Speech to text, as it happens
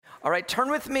All right, turn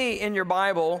with me in your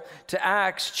Bible to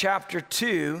Acts chapter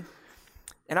 2.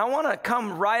 And I want to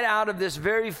come right out of this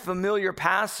very familiar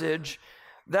passage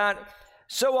that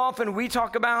so often we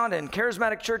talk about and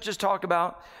charismatic churches talk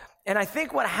about. And I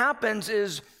think what happens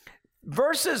is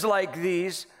verses like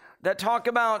these that talk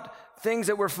about things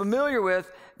that we're familiar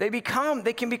with, they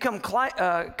can become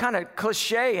kind of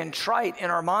cliche and trite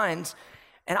in our minds.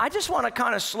 And I just want to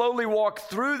kind of slowly walk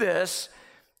through this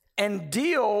and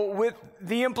deal with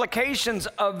the implications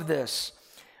of this.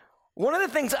 One of the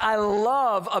things I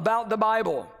love about the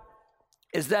Bible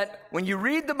is that when you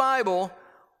read the Bible,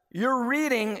 you're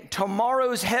reading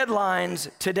tomorrow's headlines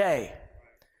today.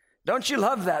 Don't you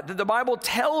love that? That the Bible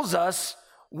tells us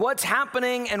what's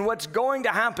happening and what's going to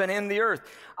happen in the earth.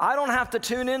 I don't have to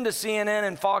tune into CNN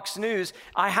and Fox News.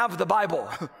 I have the Bible.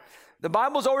 The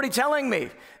Bible's already telling me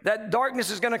that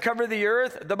darkness is going to cover the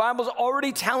earth. The Bible's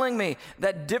already telling me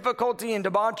that difficulty and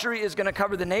debauchery is going to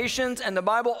cover the nations. And the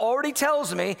Bible already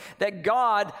tells me that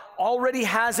God already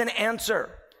has an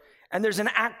answer. And there's an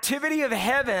activity of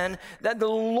heaven that the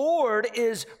Lord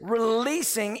is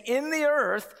releasing in the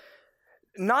earth,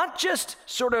 not just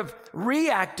sort of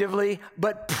reactively,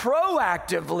 but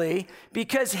proactively,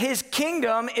 because his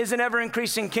kingdom is an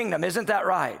ever-increasing kingdom. Isn't that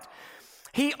right?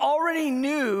 He already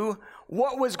knew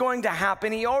what was going to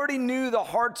happen. He already knew the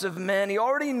hearts of men. He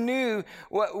already knew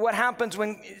what happens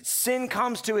when sin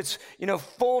comes to its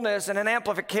fullness and an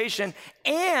amplification.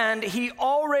 And he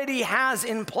already has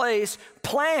in place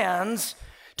plans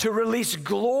to release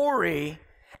glory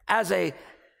as a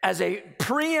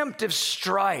preemptive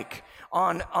strike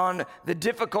on the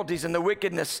difficulties and the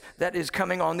wickedness that is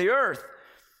coming on the earth.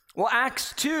 Well,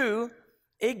 Acts 2,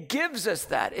 it gives us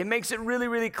that. It makes it really,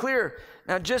 really clear.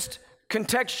 Now, just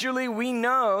contextually, we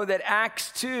know that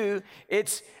Acts 2,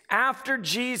 it's after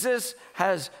Jesus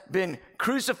has been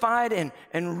crucified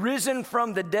and risen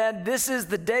from the dead. This is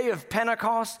the day of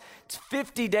Pentecost. It's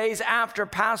 50 days after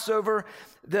Passover.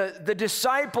 The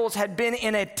disciples had been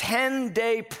in a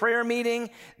 10-day prayer meeting.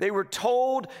 They were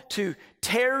told to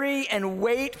tarry and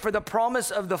wait for the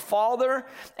promise of the Father.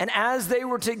 And as they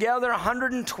were together,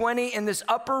 120 in this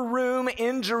upper room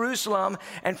in Jerusalem,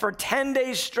 and for 10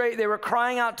 days straight, they were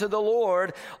crying out to the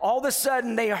Lord. All of a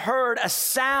sudden, they heard a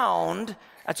sound.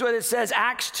 That's what it says,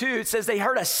 Acts 2. It says they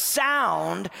heard a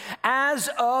sound as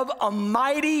of a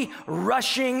mighty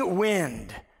rushing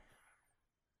wind.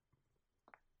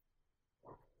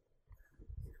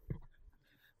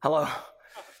 Hello.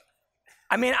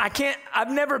 I mean,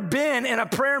 I've never been in a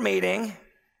prayer meeting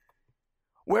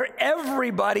where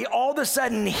everybody all of a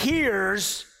sudden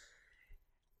hears,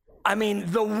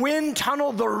 the wind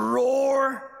tunnel, the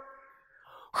roar,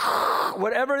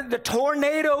 whatever, the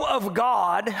tornado of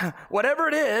God, whatever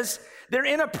it is, they're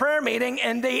in a prayer meeting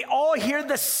and they all hear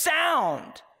the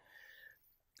sound.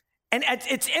 And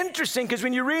it's interesting because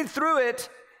when you read through it,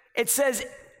 it says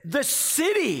the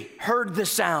city heard the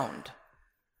sound.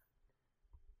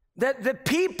 That the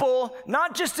people,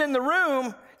 not just in the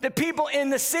room, the people in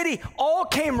the city all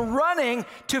came running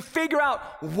to figure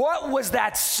out what was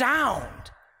that sound.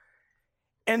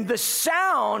 And the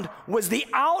sound was the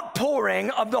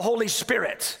outpouring of the Holy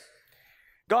Spirit.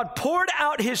 God poured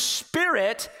out his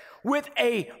Spirit with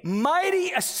a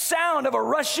mighty sound of a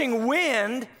rushing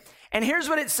wind. And here's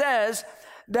what it says,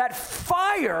 that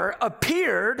fire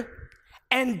appeared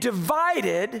and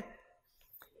divided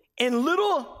in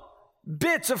little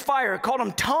bits of fire, called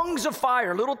them tongues of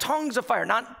fire, little tongues of fire,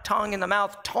 not tongue in the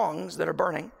mouth, tongues that are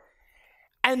burning.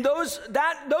 And those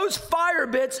fire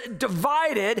bits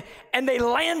divided and they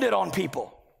landed on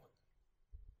people.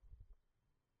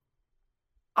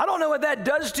 I don't know what that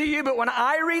does to you, but when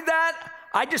I read that,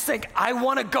 I just think I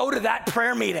want to go to that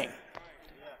prayer meeting.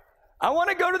 I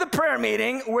want to go to the prayer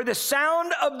meeting where the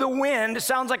sound of the wind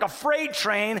sounds like a freight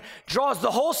train, draws the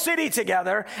whole city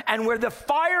together, and where the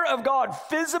fire of God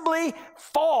visibly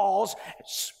falls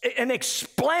and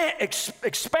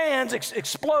expands,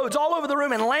 explodes all over the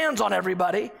room and lands on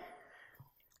everybody.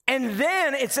 And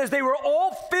then it says they were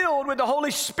all filled with the Holy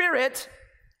Spirit.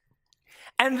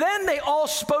 And then they all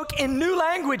spoke in new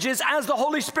languages as the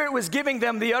Holy Spirit was giving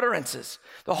them the utterances.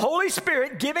 The Holy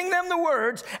Spirit giving them the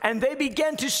words, and they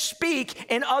began to speak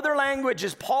in other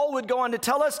languages. Paul would go on to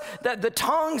tell us that the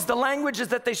tongues, the languages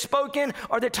that they spoke in,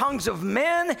 are the tongues of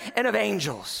men and of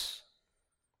angels.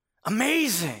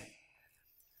 Amazing.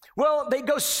 Well, they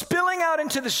go spilling out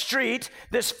into the street.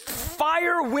 This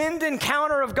fire wind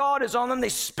encounter of God is on them. They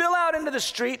spill out into the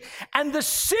street, and the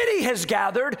city has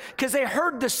gathered because they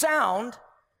heard the sound.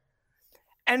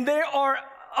 And they are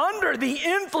under the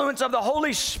influence of the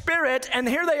Holy Spirit, and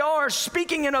here they are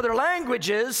speaking in other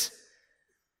languages.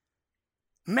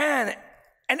 Man,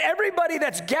 And everybody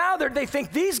that's gathered, they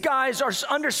think these guys are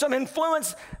under some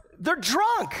influence. They're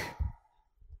drunk.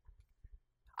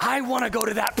 I want to go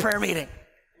to that prayer meeting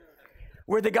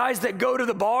where the guys that go to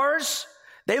the bars,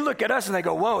 they look at us and they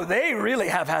go, whoa, they really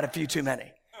have had a few too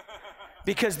many.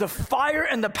 Because the fire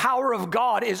and the power of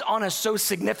God is on us so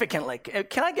significantly.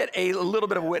 Can I get a little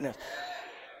bit of a witness?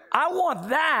 I want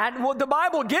that. Well, the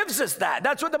Bible gives us that.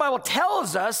 That's what the Bible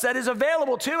tells us that is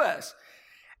available to us.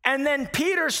 And then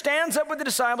Peter stands up with the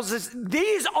disciples and says,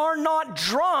 these are not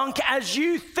drunk as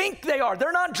you think they are.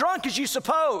 They're not drunk as you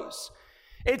suppose.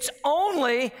 It's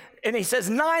only, and he says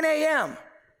 9 a.m.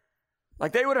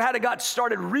 Like they would have had to got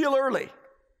started real early.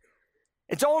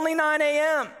 It's only 9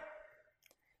 a.m.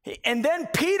 And then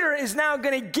Peter is now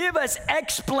going to give us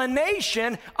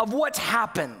explanation of what's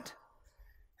happened.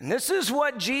 And this is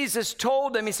what Jesus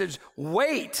told them. He says,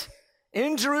 wait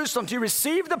in Jerusalem to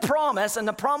receive the promise, and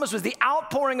the promise was the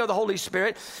outpouring of the Holy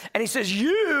Spirit. And he says,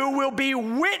 you will be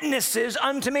witnesses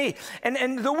unto me.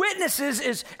 And the witnesses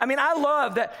is, I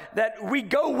love that we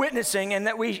go witnessing and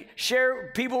that we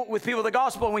share with people the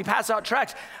gospel and we pass out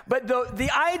tracts. But the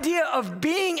idea of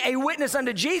being a witness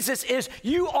unto Jesus is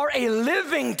you are a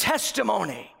living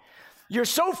testimony. You're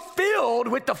so filled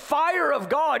with the fire of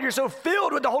God, you're so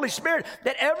filled with the Holy Spirit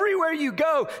that everywhere you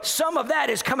go, some of that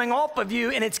is coming off of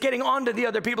you and it's getting onto the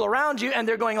other people around you, and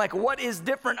they're going like, what is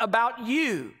different about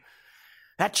you?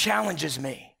 That challenges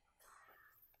me.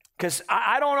 Because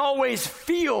I don't always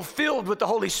feel filled with the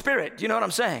Holy Spirit. Do you know what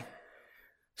I'm saying?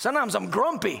 Sometimes I'm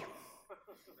grumpy.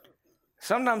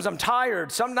 Sometimes I'm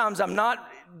tired. Sometimes I'm not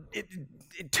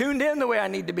tuned in the way I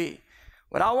need to be.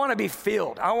 But I want to be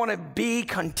filled. I want to be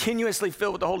continuously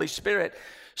filled with the Holy Spirit.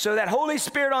 So that Holy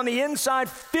Spirit on the inside,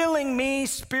 filling me,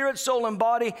 spirit, soul, and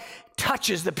body,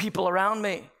 touches the people around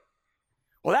me.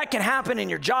 Well, that can happen in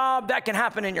your job. That can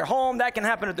happen in your home. That can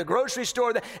happen at the grocery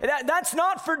store. That's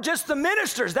not for just the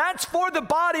ministers. That's for the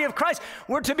body of Christ.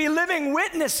 We're to be living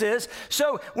witnesses.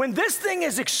 So when this thing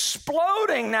is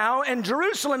exploding now and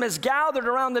Jerusalem is gathered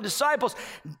around the disciples,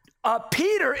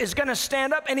 Peter is going to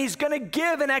stand up and he's going to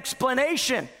give an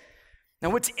explanation. Now,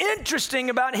 what's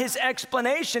interesting about his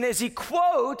explanation is he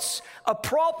quotes a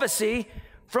prophecy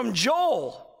from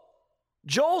Joel.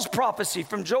 Joel's prophecy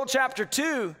from Joel chapter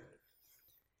 2.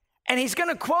 And he's going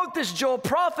to quote this Joel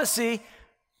prophecy,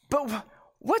 but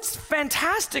what's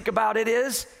fantastic about it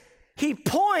is he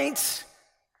points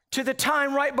to the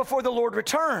time right before the Lord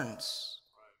returns.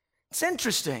 It's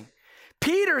interesting.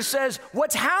 Peter says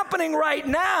what's happening right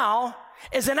now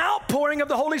is an outpouring of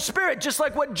the Holy Spirit, just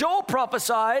like what Joel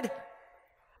prophesied.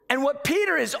 And what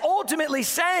Peter is ultimately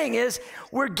saying is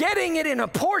we're getting it in a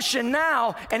portion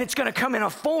now, and it's going to come in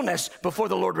a fullness before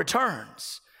the Lord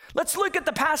returns. Let's look at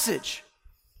the passage.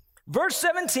 Verse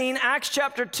 17, Acts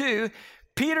chapter 2,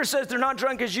 Peter says they're not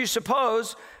drunk as you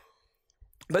suppose,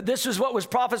 but this is what was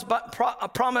promised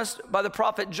by the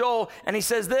prophet Joel, and he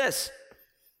says this,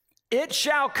 it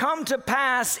shall come to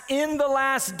pass in the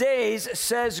last days,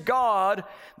 says God,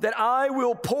 that I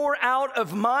will pour out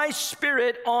of my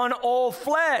spirit on all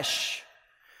flesh.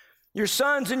 Your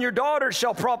sons and your daughters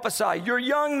shall prophesy. Your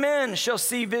young men shall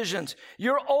see visions.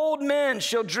 Your old men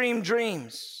shall dream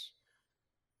dreams.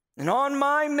 And on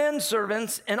my men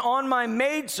servants and on my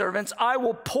maid servants, I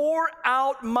will pour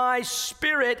out my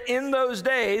spirit in those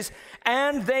days,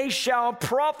 and they shall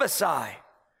prophesy.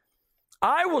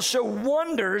 I will show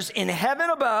wonders in heaven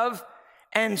above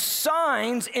and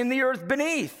signs in the earth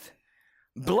beneath,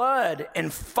 blood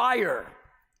and fire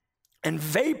and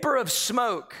vapor of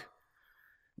smoke.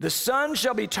 The sun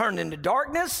shall be turned into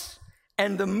darkness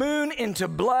and the moon into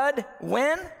blood.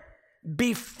 When?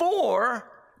 Before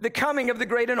the coming of the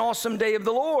great and awesome day of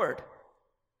the Lord.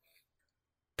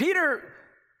 Peter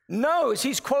knows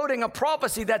he's quoting a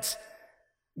prophecy that's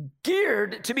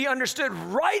geared to be understood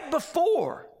right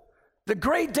before the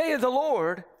great day of the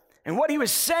Lord. And what he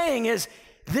was saying is,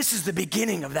 this is the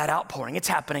beginning of that outpouring. It's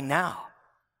happening now.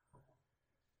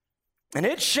 And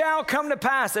it shall come to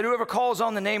pass that whoever calls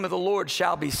on the name of the Lord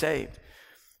shall be saved.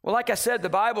 Well, like I said, the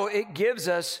Bible, it gives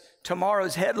us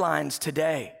tomorrow's headlines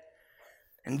today.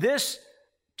 And this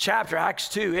chapter, Acts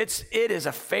 2, it is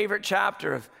a favorite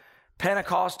chapter of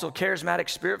Pentecostal, charismatic,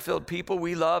 spirit-filled people.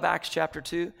 We love Acts chapter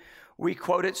 2. We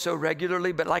quote it so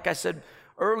regularly, but like I said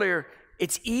earlier,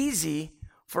 it's easy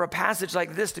for a passage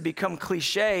like this to become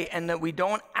cliche and that we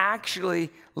don't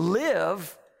actually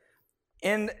live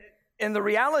in the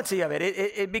reality of it.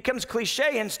 It becomes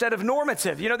cliche instead of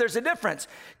normative. You know, there's a difference.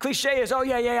 Cliche is, oh,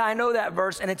 yeah, I know that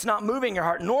verse, and it's not moving your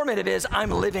heart. Normative is, I'm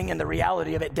living in the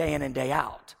reality of it day in and day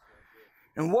out.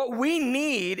 And what we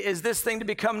need is this thing to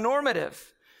become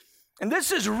normative. And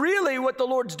this is really what the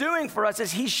Lord's doing for us,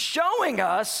 is he's showing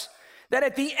us that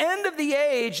at the end of the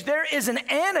age, there is an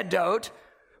antidote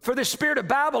for the spirit of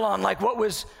Babylon, like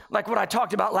what I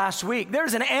talked about last week.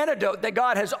 There's an antidote that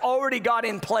God has already got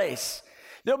in place.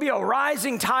 There'll be a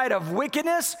rising tide of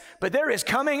wickedness, but there is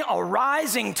coming a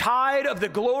rising tide of the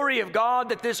glory of God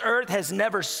that this earth has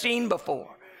never seen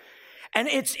before. And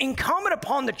it's incumbent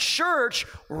upon the church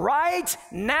right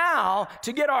now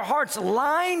to get our hearts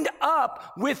lined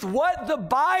up with what the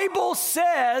Bible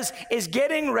says is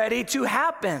getting ready to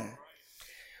happen.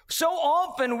 So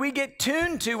often we get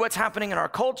tuned to what's happening in our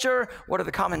culture. What are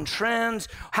the common trends?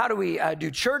 How do we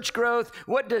do church growth?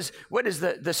 What does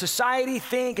the society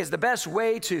think is the best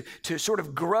way to sort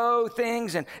of grow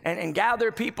things and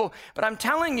gather people? But I'm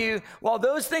telling you, while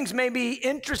those things may be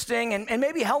interesting and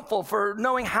may be helpful for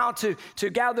knowing how to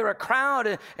gather a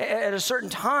crowd at a certain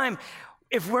time,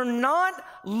 if we're not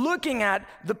looking at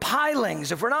the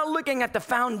pilings, if we're not looking at the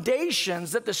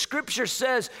foundations that the scripture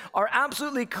says are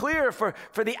absolutely clear for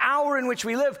the hour in which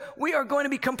we live, we are going to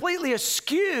be completely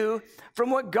askew from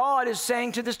what God is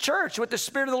saying to this church, what the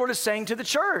Spirit of the Lord is saying to the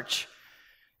church.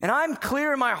 And I'm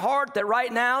clear in my heart that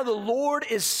right now the Lord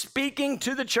is speaking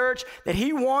to the church, that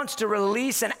he wants to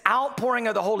release an outpouring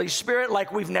of the Holy Spirit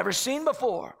like we've never seen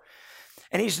before.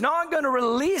 And he's not going to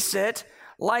release it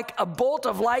like a bolt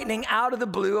of lightning out of the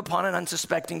blue upon an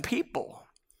unsuspecting people.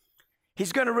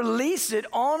 He's going to release it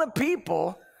on a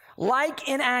people, like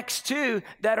in Acts 2,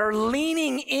 that are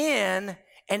leaning in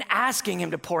and asking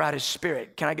him to pour out his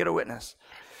Spirit. Can I get a witness?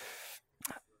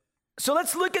 So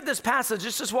let's look at this passage.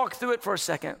 Let's just walk through it for a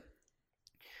second.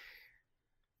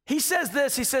 He says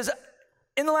this, he says,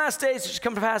 in the last days it shall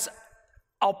come to pass,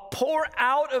 I'll pour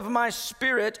out of my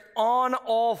Spirit on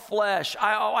all flesh.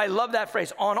 I love that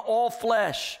phrase, on all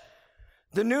flesh.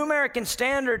 The New American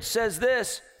Standard says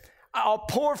this, I'll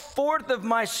pour forth of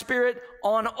my Spirit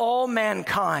on all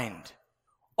mankind.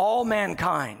 All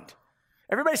mankind.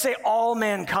 Everybody say all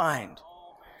mankind.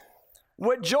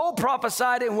 What Joel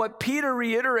prophesied and what Peter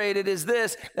reiterated is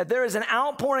this, that there is an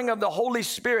outpouring of the Holy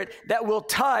Spirit that will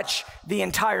touch the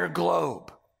entire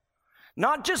globe.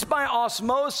 Not just by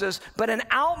osmosis, but an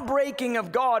outbreaking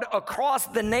of God across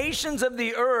the nations of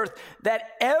the earth,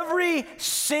 that every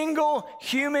single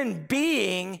human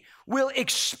being will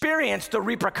experience the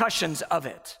repercussions of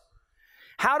it.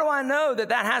 How do I know that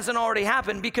that hasn't already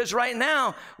happened? Because right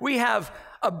now we have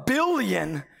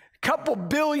couple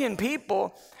billion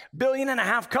people, 1.5 billion,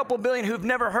 couple billion who've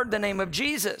never heard the name of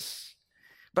Jesus.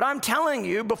 But I'm telling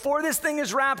you, before this thing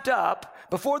is wrapped up,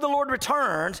 before the Lord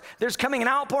returns, there's coming an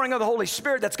outpouring of the Holy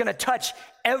Spirit that's going to touch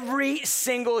every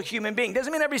single human being.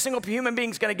 Doesn't mean every single human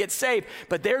being is going to get saved,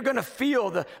 but they're going to feel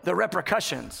the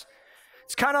repercussions.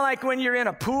 It's kind of like when you're in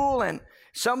a pool and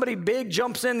somebody big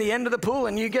jumps in the end of the pool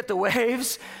and you get the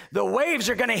waves. The waves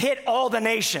are going to hit all the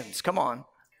nations. Come on.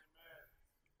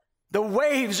 The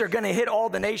waves are going to hit all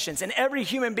the nations, and every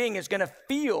human being is going to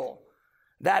feel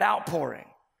that outpouring.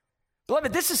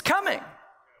 Beloved, this is coming.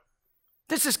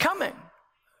 This is coming.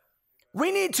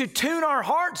 We need to tune our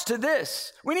hearts to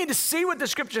this. We need to see what the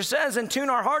scripture says and tune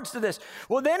our hearts to this.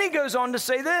 Well, then he goes on to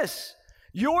say this,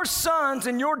 your sons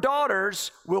and your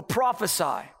daughters will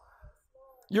prophesy.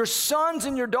 Your sons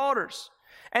and your daughters.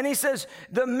 And he says,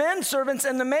 the men servants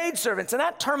and the maid servants. And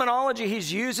that terminology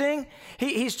he's using,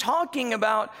 he's talking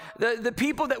about the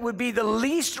people that would be the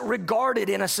least regarded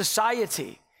in a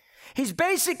society. He's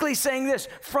basically saying this,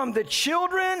 from the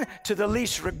children to the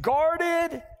least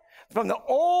regarded, from the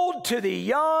old to the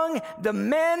young, the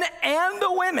men and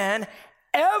the women,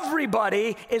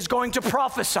 everybody is going to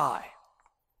prophesy.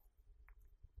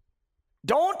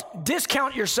 Don't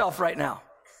discount yourself right now.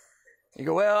 You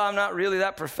go, well, I'm not really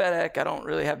that prophetic. I don't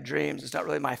really have dreams. It's not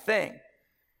really my thing.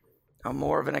 I'm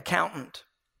more of an accountant.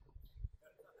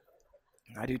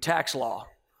 I do tax law.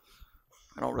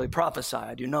 I don't really prophesy.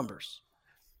 I do numbers.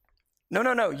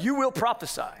 No. You will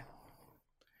prophesy.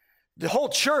 The whole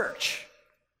church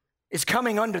is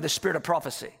coming under the spirit of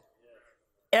prophecy.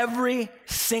 Every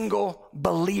single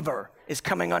believer is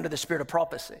coming under the spirit of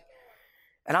prophecy.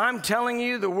 And I'm telling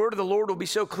you, the word of the Lord will be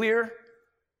so clear,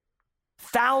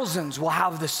 thousands will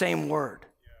have the same word.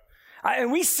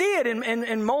 And we see it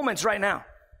in moments right now.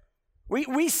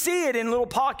 We see it in little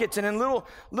pockets and in little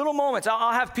moments.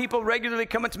 I'll have people regularly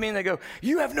come up to me and they go,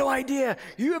 you have no idea.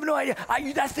 You have no idea.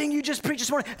 That thing you just preached this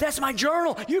morning, that's my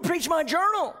journal. You preach my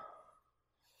journal.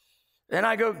 And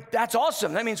I go, that's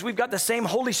awesome. That means we've got the same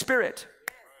Holy Spirit.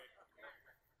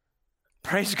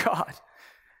 Praise God.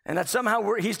 And that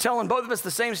somehow he's telling both of us the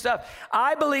same stuff.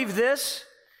 I believe this.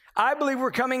 I believe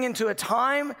we're coming into a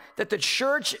time that the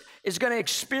church is going to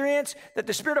experience, that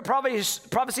the spirit of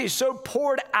prophecy is so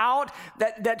poured out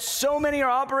that so many are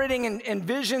operating in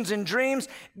visions and dreams.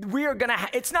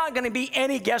 It's not going to be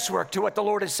any guesswork to what the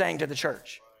Lord is saying to the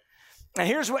church. And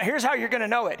here's how you're going to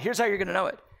know it. Here's how you're going to know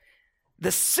it. The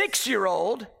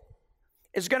 6-year-old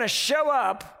is going to show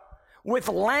up with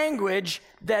language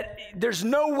that there's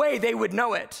no way they would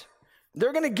know it.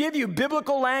 They're going to give you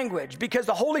biblical language because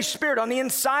the Holy Spirit on the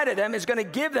inside of them is going to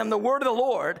give them the word of the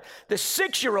Lord. The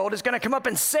 6-year-old is going to come up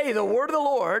and say the word of the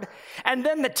Lord. And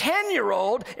then the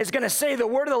 10-year-old is going to say the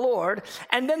word of the Lord.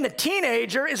 And then the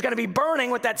teenager is going to be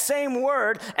burning with that same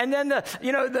word. And then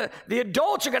the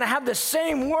adults are going to have the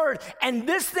same word. And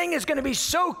this thing is going to be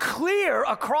so clear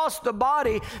across the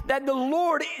body that the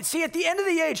Lord, see, at the end of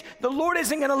the age, the Lord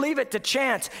isn't going to leave it to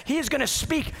chance. He is going to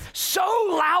speak so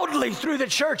loudly through the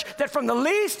church that from the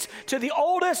least to the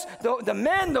oldest, the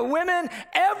men, the women,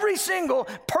 every single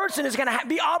person is going to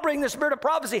be operating the spirit of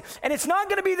prophecy. And it's not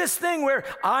going to be this thing where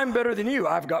I'm better than you.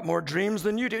 I've got more dreams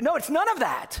than you do. No, it's none of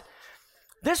that.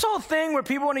 This whole thing where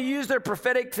people want to use their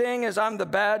prophetic thing as I'm the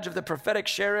badge of the prophetic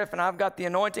sheriff and I've got the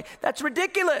anointing, that's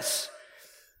ridiculous.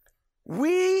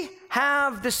 We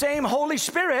have the same Holy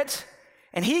Spirit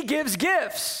and he gives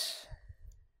gifts.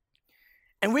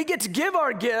 And we get to give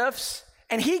our gifts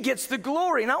and he gets the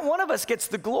glory. Not one of us gets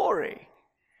the glory.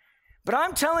 But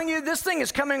I'm telling you, this thing is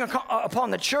coming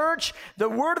upon the church. The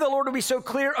word of the Lord will be so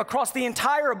clear across the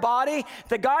entire body.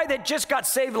 The guy that just got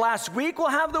saved last week will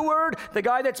have the word. The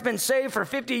guy that's been saved for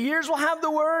 50 years will have the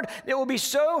word. There will be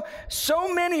so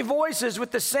many voices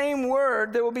with the same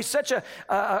word. There will be such a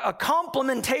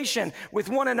complementation with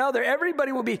one another.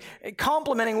 Everybody will be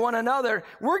complimenting one another.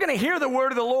 We're going to hear the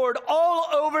word of the Lord all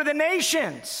over the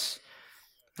nations.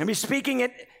 And be speaking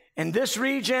it in this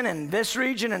region and this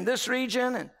region and this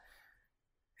region.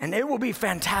 And it will be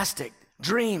fantastic.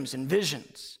 Dreams and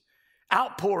visions,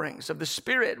 outpourings of the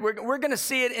Spirit. We're going to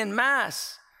see it in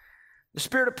mass. The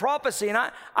spirit of prophecy. And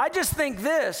I just think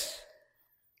this.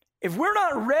 If we're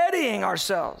not readying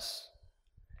ourselves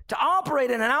to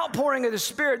operate in an outpouring of the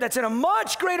Spirit that's in a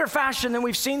much greater fashion than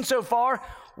we've seen so far,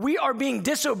 we are being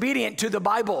disobedient to the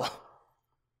Bible.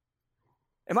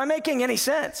 Am I making any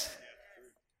sense?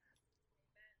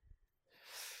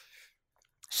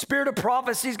 Spirit of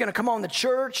prophecy is going to come on the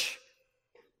church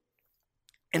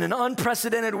in an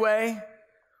unprecedented way.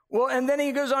 Well, and then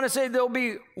he goes on to say there'll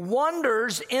be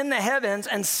wonders in the heavens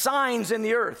and signs in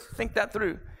the earth. Think that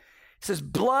through. It says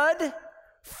blood,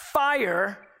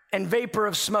 fire, and vapor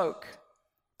of smoke.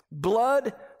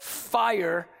 Blood,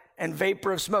 fire, and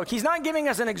vapor of smoke. He's not giving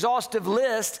us an exhaustive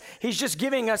list. He's just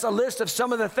giving us a list of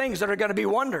some of the things that are going to be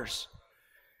wonders.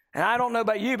 And I don't know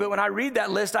about you, but when I read that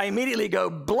list, I immediately go,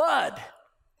 blood.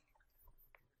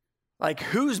 Like,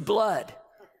 whose blood?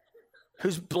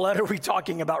 Whose blood are we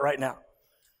talking about right now?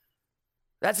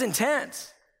 That's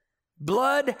intense.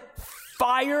 Blood,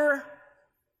 fire,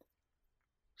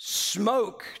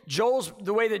 smoke.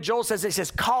 The way that Joel says it, he says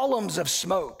columns of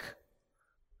smoke.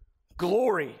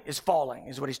 Glory is falling,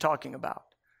 is what he's talking about.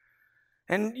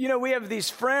 And, we have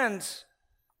these friends,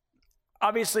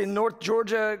 obviously North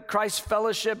Georgia, Christ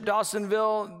Fellowship,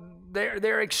 Dawsonville,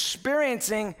 they're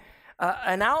experiencing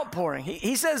an outpouring.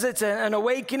 He says it's an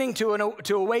awakening to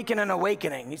awaken an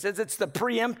awakening. He says it's the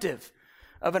preemptive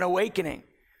of an awakening.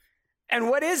 And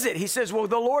what is it? He says, well,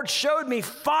 the Lord showed me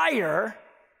fire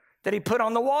that he put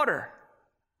on the water.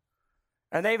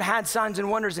 And they've had signs and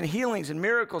wonders and healings and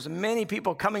miracles and many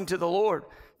people coming to the Lord.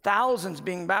 Thousands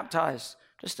being baptized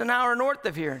just an hour north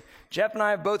of here. Jeff and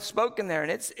I have both spoken there,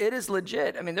 and it is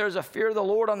legit. I mean, there's a fear of the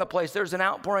Lord on the place. There's an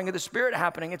outpouring of the Spirit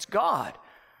happening. It's God.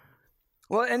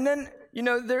 Well, and then,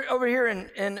 they're over here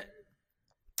in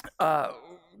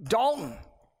Dalton.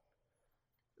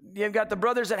 You've got the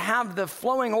brothers that have the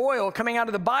flowing oil coming out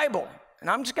of the Bible. And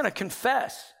I'm just going to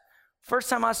confess. First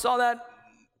time I saw that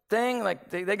thing, like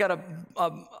they got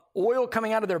a oil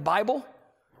coming out of their Bible.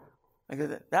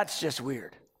 That's just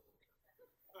weird.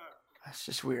 That's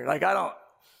just weird. Like, I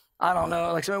don't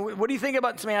know. Like, what do you think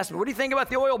about, somebody asked me, what do you think about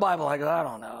the oil Bible? I go, I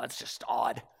don't know. It's just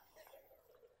odd.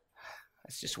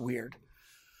 That's just weird.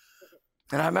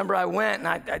 And I remember I went,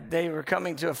 and they were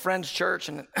coming to a friend's church,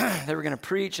 and they were going to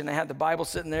preach, and they had the Bible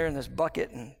sitting there in this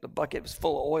bucket, and the bucket was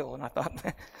full of oil. And I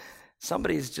thought,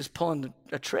 somebody's just pulling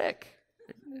a trick.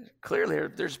 Clearly,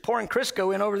 there's pouring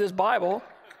Crisco in over this Bible,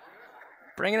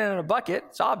 bringing it in a bucket.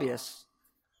 It's obvious.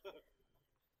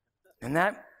 And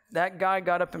that guy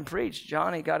got up and preached.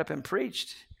 Johnny got up and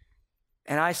preached.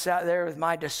 And I sat there with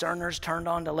my discerners turned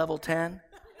on to level 10.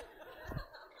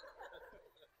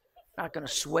 Not going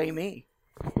to sway me.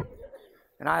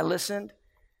 And I listened,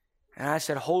 And I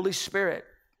said, Holy Spirit,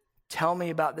 tell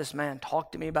me about this man.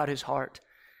 Talk to me about his heart.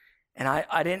 And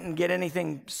I didn't get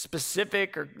anything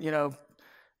specific or,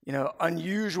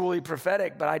 unusually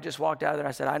prophetic, but I just walked out of there.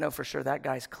 I said, I know for sure that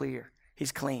guy's clear.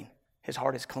 He's clean. His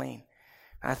heart is clean.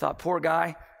 And I thought, poor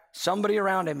guy, somebody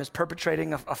around him is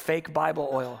perpetrating a fake Bible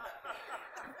oil,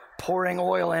 pouring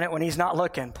oil in it when he's not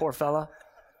looking, poor fella.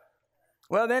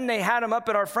 Well, then they had him up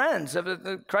at our friends of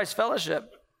the Christ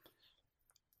Fellowship.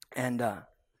 And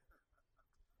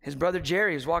his brother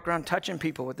Jerry was walking around touching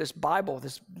people with this Bible,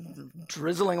 this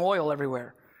drizzling oil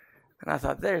everywhere. And I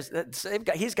thought,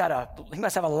 he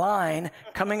must have a line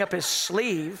coming up his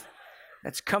sleeve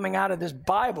that's coming out of this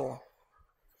Bible.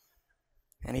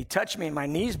 And he touched me and my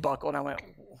knees buckled. And I went,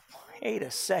 wait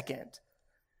a second.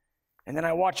 And then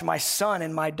I watched my son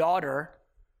and my daughter,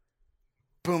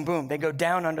 boom, boom, they go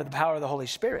down under the power of the Holy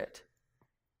Spirit.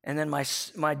 And then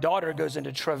my daughter goes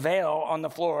into travail on the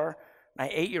floor, my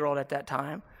 8-year-old at that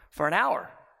time, for an hour.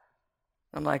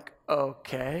 I'm like,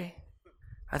 okay,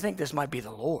 I think this might be the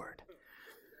Lord.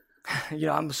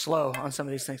 I'm slow on some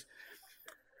of these things.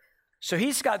 So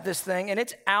he's got this thing, and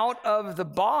it's out of the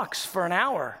box for an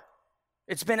hour.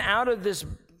 It's been out of this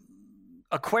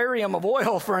aquarium of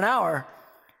oil for an hour,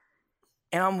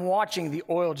 and I'm watching the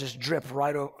oil just drip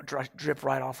right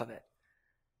off of it.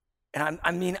 And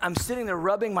I'm sitting there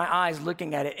rubbing my eyes,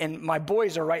 looking at it, and my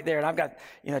boys are right there, and I've got,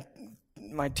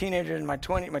 my teenager and my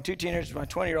two teenagers, my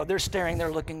 20-year-old, they're staring,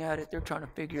 they're looking at it, they're trying to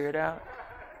figure it out.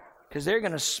 Because they're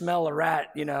going to smell a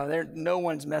rat, no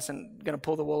one's going to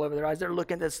pull the wool over their eyes. They're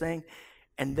looking at this thing,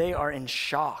 and they are in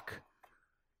shock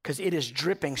because it is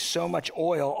dripping so much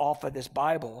oil off of this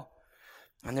Bible.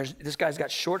 And this guy's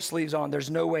got short sleeves on. There's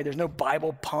no way. There's no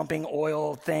Bible pumping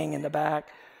oil thing in the back.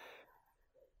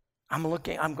 I'm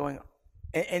looking, I'm going,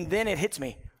 and then it hits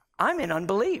me. I'm in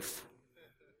unbelief.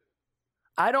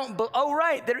 Oh,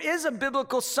 right. There is a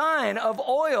biblical sign of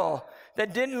oil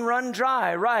that didn't run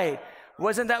dry, right?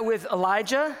 Wasn't that with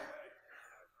Elijah?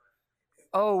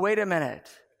 Oh, wait a minute.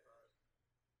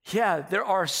 Yeah, there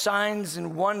are signs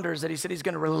and wonders that he said he's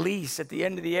going to release at the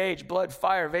end of the age. Blood,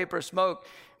 fire, vapor, smoke.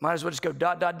 Might as well just go ...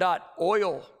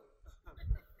 Oil.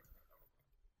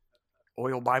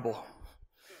 Oil Bible.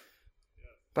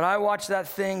 But I watched that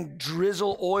thing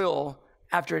drizzle oil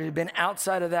after it had been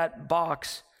outside of that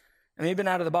box. And they'd been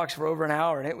out of the box for over an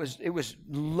hour, and it was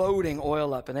loading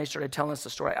oil up. And they started telling us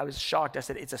the story. I was shocked. I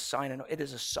said, it is a sign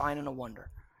and a wonder.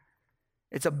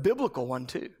 It's a biblical one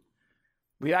too.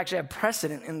 We actually have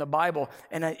precedent in the Bible,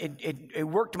 and it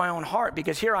worked my own heart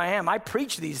because here I am. I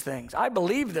preach these things. I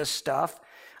believe this stuff.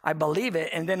 I believe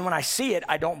it, and then when I see it,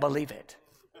 I don't believe it.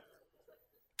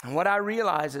 And what I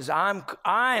realize is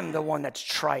I'm the one that's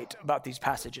trite about these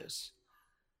passages.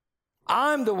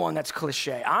 I'm the one that's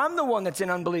cliche. I'm the one that's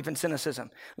in unbelief and cynicism.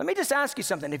 Let me just ask you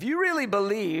something. If you really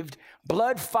believed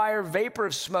blood, fire, vapor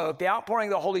of smoke, the outpouring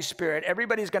of the Holy Spirit,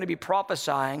 everybody's going to be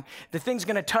prophesying, the thing's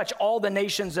going to touch all the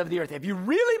nations of the earth. If you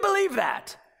really believe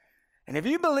that, and if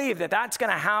you believe that that's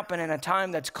going to happen in a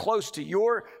time that's close to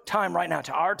your time right now,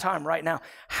 to our time right now,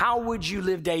 how would you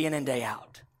live day in and day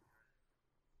out?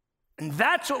 And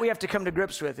that's what we have to come to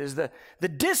grips with, is the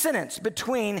dissonance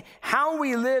between how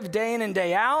we live day in and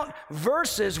day out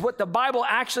versus what the Bible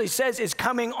actually says is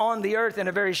coming on the earth in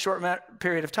a very short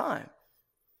period of time.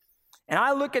 And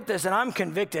I look at this and I'm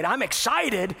convicted. I'm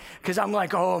excited because I'm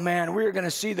like, oh man, we're going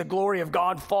to see the glory of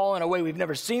God fall in a way we've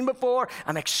never seen before.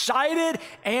 I'm excited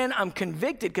and I'm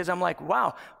convicted because I'm like,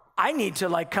 wow, I need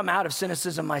to come out of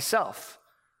cynicism myself.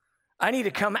 I need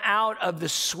to come out of the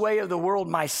sway of the world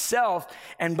myself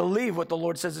and believe what the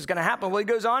Lord says is going to happen. Well, he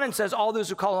goes on and says, all those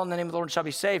who call on the name of the Lord shall be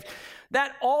saved.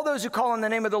 That all those who call on the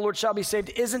name of the Lord shall be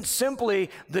saved isn't simply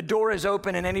the door is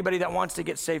open and anybody that wants to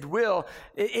get saved will.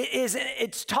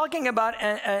 It's talking about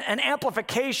an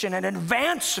amplification, an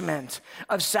advancement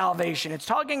of salvation. It's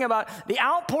talking about the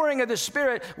outpouring of the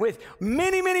Spirit with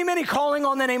many, many, many calling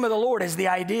on the name of the Lord is the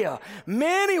idea.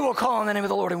 Many will call on the name of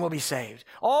the Lord and will be saved.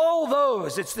 All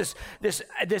those, it's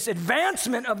this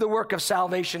advancement of the work of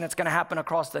salvation that's going to happen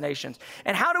across the nations.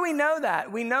 And how do we know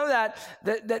that? We know that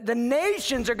the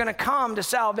nations are going to come to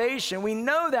salvation. We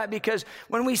know that because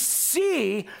when we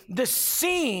see the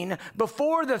scene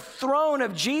before the throne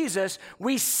of Jesus,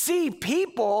 we see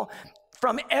people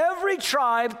from every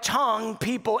tribe, tongue,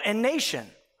 people, and nation.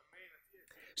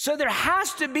 So there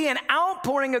has to be an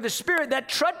outpouring of the Spirit that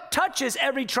touches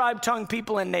every tribe, tongue,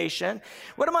 people, and nation.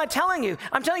 What am I telling you?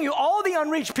 I'm telling you all the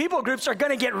unreached people groups are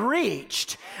going to get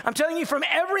reached. I'm telling you from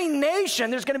every nation,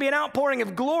 there's going to be an outpouring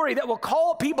of glory that will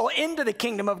call people into the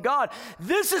kingdom of God.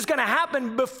 This is going to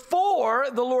happen before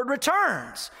the Lord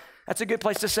returns. That's a good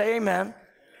place to say amen.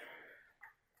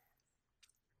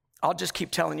 I'll just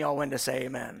keep telling y'all when to say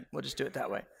amen. We'll just do it that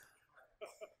way.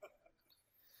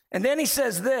 And then he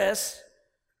says this,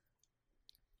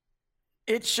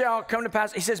 it shall come to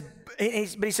pass. He says,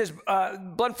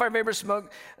 blood, fire, vapor,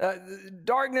 smoke,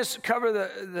 darkness cover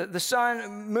the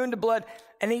sun, moon to blood.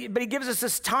 But he gives us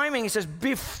this timing. He says,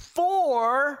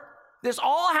 before this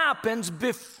all happens,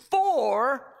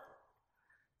 before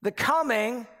the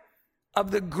coming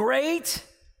of the great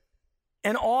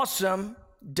and awesome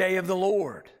day of the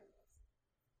Lord.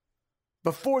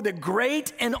 Before the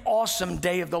great and awesome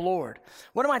day of the Lord.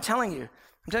 What am I telling you?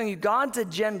 I'm telling you, God's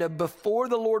agenda before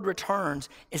the Lord returns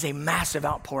is a massive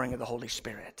outpouring of the Holy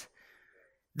Spirit.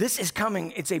 This is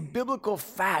coming. It's a biblical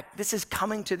fact. This is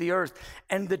coming to the earth.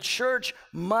 And the church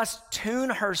must tune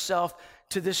herself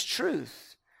to this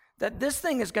truth, that this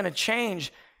thing is going to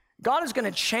change. God is going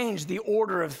to change the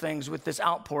order of things with this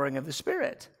outpouring of the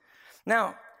Spirit.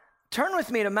 Now, turn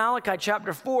with me to Malachi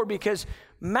chapter 4, because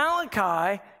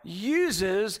Malachi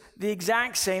uses the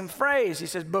exact same phrase. He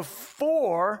says,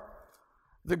 before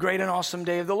the great and awesome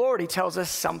day of the Lord, he tells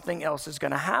us something else is going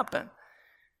to happen.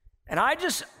 And I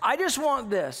just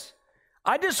want this.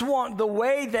 I just want the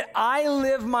way that I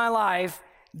live my life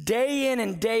day in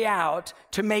and day out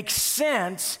to make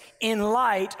sense in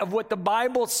light of what the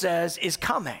Bible says is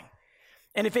coming.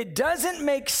 And if it doesn't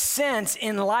make sense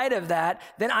in light of that,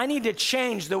 then I need to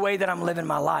change the way that I'm living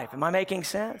my life. Am I making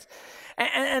sense?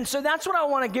 And so that's what I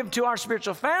want to give to our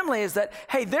spiritual family is that,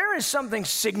 hey, there is something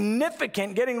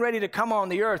significant getting ready to come on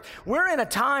the earth. We're in a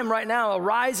time right now, a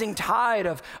rising tide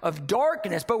of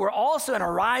darkness, but we're also in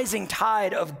a rising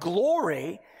tide of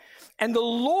glory. And the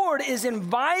Lord is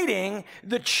inviting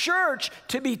the church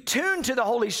to be tuned to the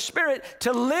Holy Spirit,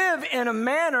 to live in a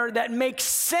manner that makes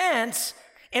sense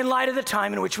in light of the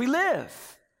time in which we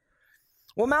live.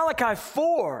 Well, Malachi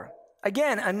 4,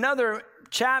 again, another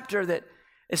chapter that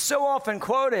is so often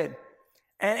quoted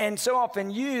and so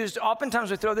often used.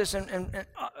 Oftentimes we throw this in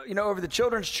over the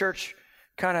children's church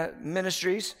kind of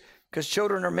ministries because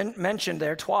children are mentioned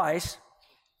there twice.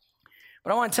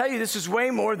 But I want to tell you, this is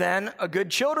way more than a good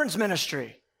children's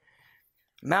ministry.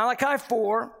 Malachi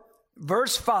 4,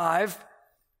 verse 5,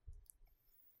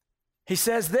 he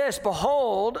says this,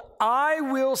 behold, I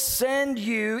will send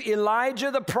you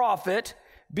Elijah the prophet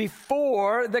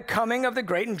before the coming of the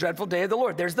great and dreadful day of the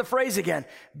Lord. There's the phrase again.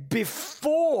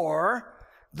 Before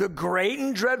the great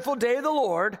and dreadful day of the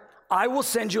Lord, I will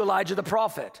send you Elijah the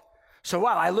prophet. So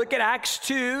wow, I look at Acts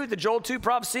 2, the Joel 2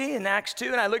 prophecy in Acts 2,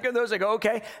 and I look at those, I go,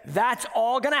 okay, that's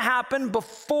all going to happen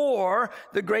before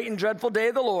the great and dreadful day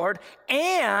of the Lord.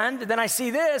 And then I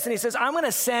see this, and he says, I'm going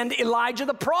to send Elijah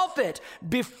the prophet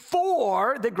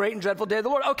before the great and dreadful day of the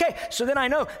Lord. Okay, so then I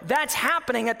know that's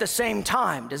happening at the same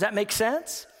time. Does that make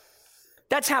sense?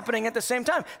 That's happening at the same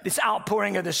time. This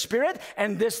outpouring of the Spirit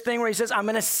and this thing where he says, I'm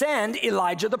going to send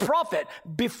Elijah the prophet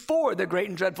before the great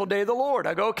and dreadful day of the Lord.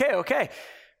 I go, okay.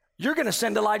 You're going to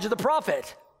send Elijah the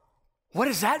prophet. What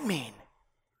does that mean?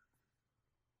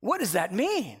 What does that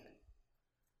mean?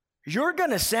 You're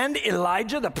going to send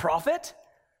Elijah the prophet?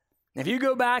 If you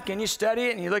go back and you study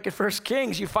it and you look at 1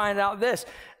 Kings, you find out this.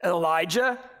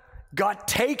 Elijah got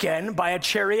taken by a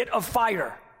chariot of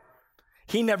fire.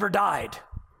 He never died.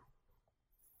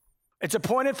 It's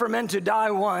appointed for men to die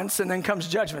once and then comes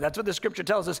judgment. That's what the scripture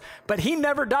tells us. But he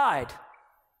never died.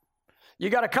 You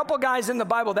got a couple guys in the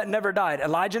Bible that never died.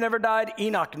 Elijah never died.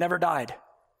 Enoch never died.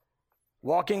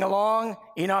 Walking along,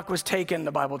 Enoch was taken,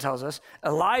 the Bible tells us.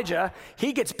 Elijah,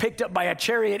 he gets picked up by a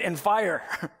chariot in fire.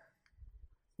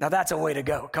 Now that's a way to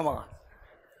go. Come on.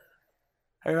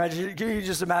 Can you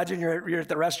just imagine you're at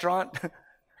the restaurant?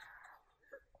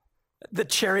 The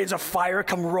chariots of fire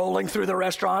come rolling through the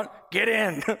restaurant. Get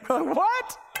in.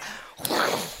 What?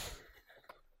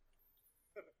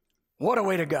 What a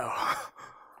way to go.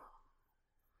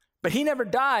 But he never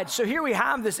died. So here we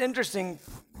have this interesting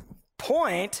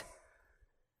point.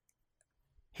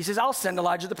 He says, I'll send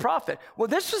Elijah the prophet. Well,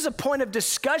 this was a point of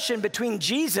discussion between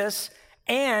Jesus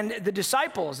and the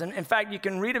disciples. And in fact, you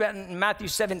can read about it in Matthew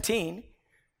 17,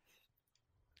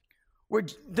 where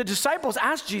the disciples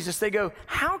asked Jesus, they go,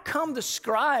 how come the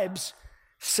scribes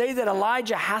say that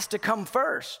Elijah has to come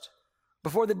first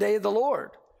before the day of the Lord?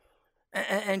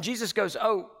 And Jesus goes,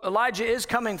 oh, Elijah is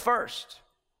coming first.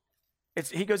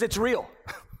 He goes, it's real.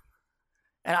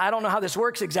 And I don't know how this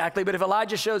works exactly, but if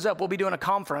Elijah shows up, we'll be doing a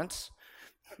conference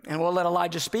and we'll let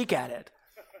Elijah speak at it.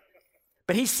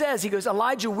 But he goes,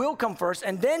 Elijah will come first.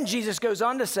 And then Jesus goes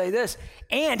on to say this,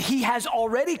 and he has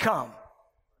already come.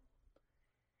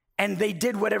 And they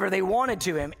did whatever they wanted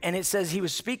to him. And it says he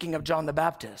was speaking of John the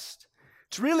Baptist.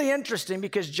 It's really interesting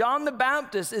because John the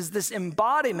Baptist is this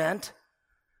embodiment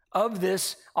of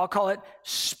this, I'll call it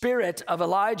spirit of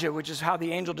Elijah, which is how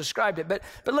the angel described it. But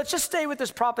let's just stay with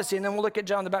this prophecy, and then we'll look at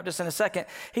John the Baptist in a second.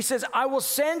 He says, I will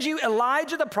send you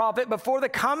Elijah the prophet before the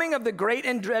coming of the great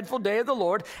and dreadful day of the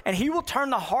Lord, and he will turn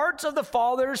the hearts of the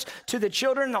fathers to the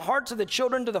children, the hearts of the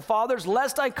children to the fathers,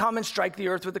 lest I come and strike the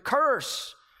earth with a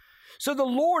curse. So the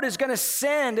Lord is going to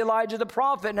send Elijah the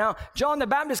prophet. Now, John the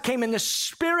Baptist came in the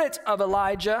spirit of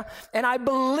Elijah, and I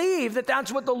believe that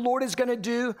that's what the Lord is going to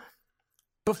do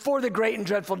before the great and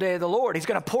dreadful day of the Lord. He's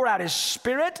going to pour out his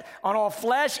spirit on all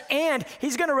flesh, and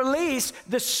he's going to release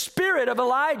the spirit of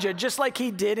Elijah, just like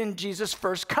he did in Jesus'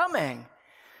 first coming.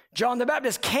 John the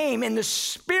Baptist came in the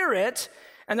spirit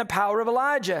and the power of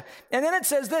Elijah. And then it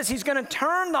says this, he's going to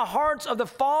turn the hearts of the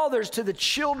fathers to the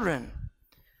children.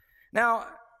 Now,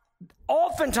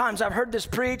 oftentimes I've heard this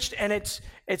preached, and it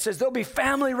says there'll be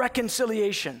family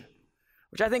reconciliation,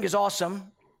 which I think is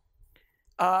awesome.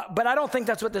 But I don't think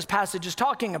that's what this passage is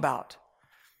talking about.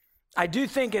 I do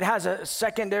think it has a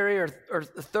secondary or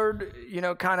third,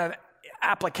 kind of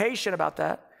application about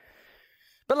that.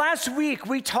 But last week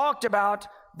we talked about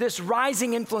this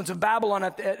rising influence of Babylon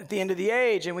at the end of the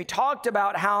age, and we talked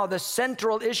about how the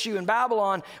central issue in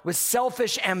Babylon was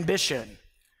selfish ambition.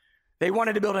 They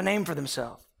wanted to build a name for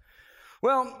themselves.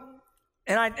 Well,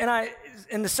 and I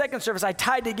in the second service, I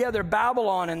tied together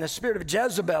Babylon and the spirit of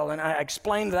Jezebel, and I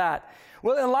explained that.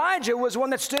 Well, Elijah was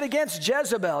one that stood against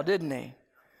Jezebel, didn't he?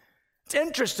 It's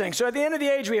interesting. So at the end of the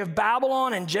age, we have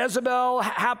Babylon and Jezebel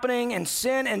happening and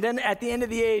sin. And then at the end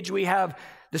of the age, we have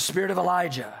the spirit of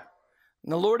Elijah.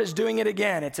 And the Lord is doing it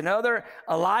again. It's another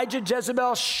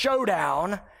Elijah-Jezebel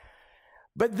showdown.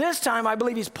 But this time, I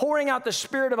believe he's pouring out the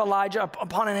spirit of Elijah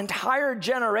upon an entire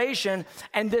generation.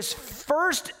 And this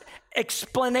first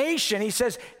explanation, he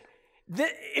says,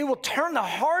 it will turn the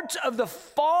hearts of the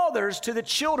fathers to the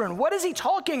children. What is he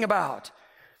talking about?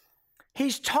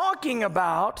 He's talking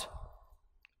about,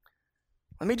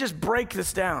 let me just break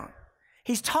this down.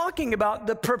 He's talking about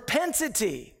the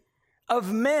propensity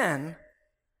of men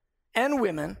and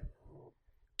women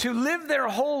to live their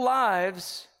whole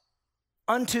lives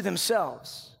unto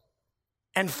themselves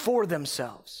and for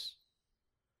themselves.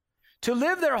 To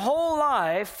live their whole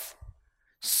life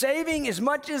saving as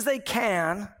much as they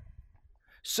can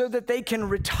so that they can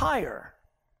retire.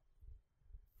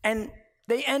 And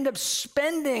they end up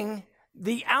spending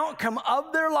the outcome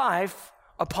of their life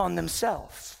upon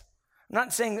themselves. I'm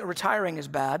not saying that retiring is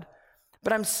bad,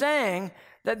 but I'm saying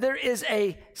that there is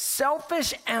a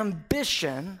selfish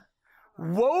ambition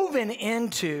woven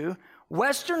into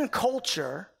Western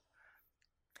culture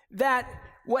that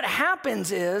what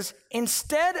happens is,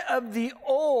 instead of the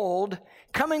old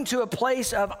coming to a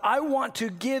place of, I want to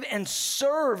give and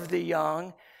serve the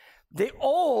young, the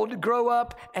old grow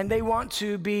up and they want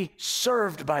to be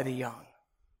served by the young.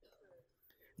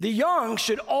 The young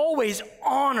should always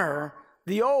honor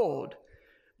the old.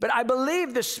 But I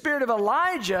believe the spirit of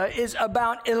Elijah is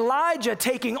about Elijah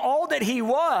taking all that he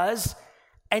was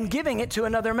and giving it to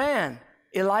another man,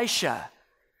 Elisha.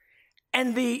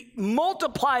 And the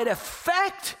multiplied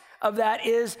effect of that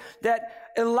is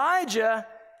that Elijah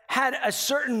had a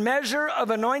certain measure of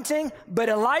anointing, but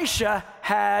Elisha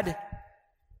had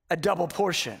a double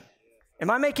portion. Am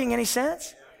I making any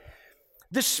sense?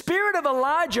 The spirit of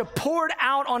Elijah poured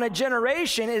out on a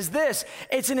generation is this.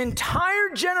 It's an entire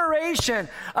generation,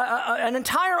 an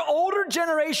entire older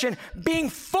generation being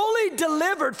fully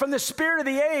delivered from the spirit of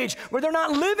the age, where they're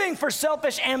not living for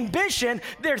selfish ambition.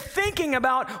 They're thinking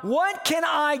about, what can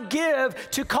I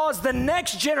give to cause the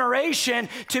next generation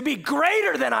to be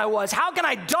greater than I was? How can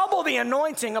I double the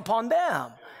anointing upon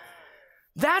them?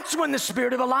 That's when the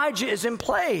spirit of Elijah is in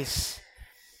place.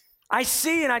 I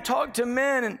see and I talk to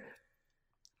men and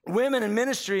women in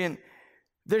ministry, and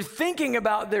they're thinking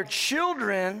about their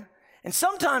children, and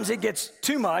sometimes it gets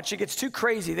too much, it gets too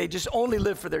crazy. They just only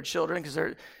live for their children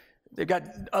because they've got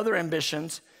other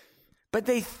ambitions. But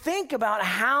they think about,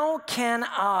 how can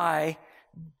I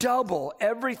double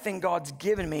everything God's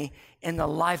given me in the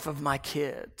life of my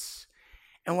kids?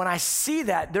 And when I see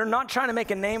that, they're not trying to make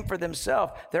a name for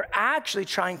themselves. They're actually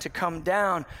trying to come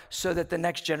down so that the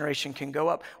next generation can go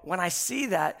up. When I see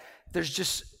that,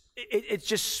 it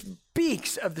just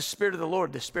speaks of the Spirit of the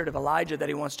Lord, the Spirit of Elijah that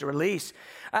he wants to release.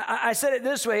 I said it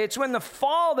this way: it's when the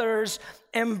fathers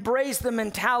embrace the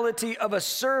mentality of a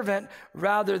servant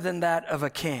rather than that of a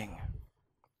king.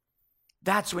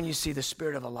 That's when you see the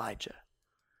Spirit of Elijah.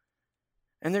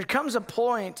 And there comes a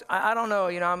point, I don't know,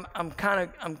 I'm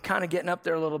kind of getting up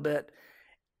there a little bit,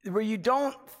 where you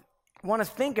don't want to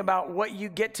think about what you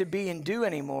get to be and do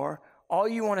anymore. All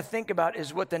you want to think about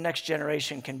is what the next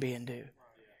generation can be and do.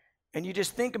 and you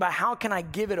just think about how can I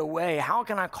give it away? How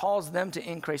can I cause them to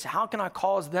increase? How can I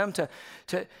cause them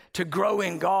to grow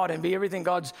in God and be everything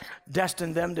God's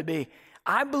destined them to be?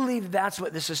 I believe that's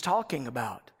what this is talking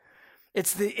about.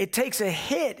 It takes a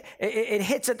hit. It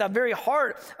hits at the very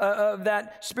heart of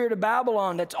that spirit of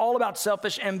Babylon that's all about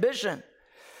selfish ambition.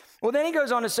 Well, then he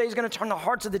goes on to say he's going to turn the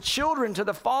hearts of the children to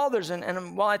the fathers.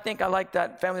 And while I think I like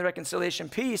that family reconciliation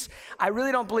piece, I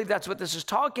really don't believe that's what this is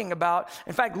talking about.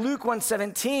 In fact, Luke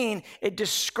 1:17, it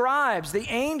describes, the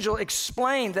angel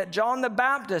explained that John the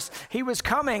Baptist, he was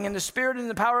coming in the spirit and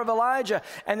the power of Elijah,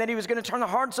 and that he was going to turn the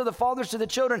hearts of the fathers to the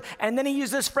children. And then he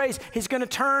used this phrase, he's going to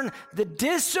turn the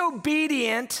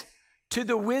disobedient to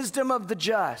the wisdom of the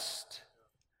just.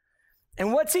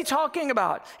 And what's he talking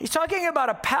about? He's talking about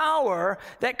a power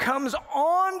that comes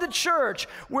on the church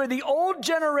where the old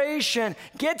generation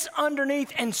gets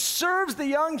underneath and serves the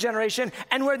young generation,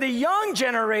 and where the young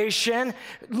generation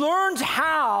learns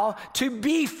how to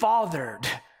be fathered.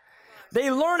 They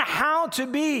learn how to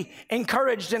be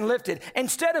encouraged and lifted.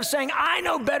 Instead of saying, I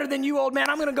know better than you, old man,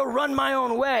 I'm going to go run my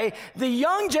own way, the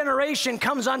young generation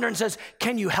comes under and says,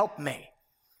 can you help me?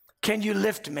 Can you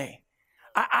lift me?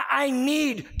 I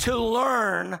need to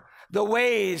learn the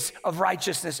ways of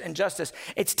righteousness and justice.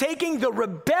 It's taking the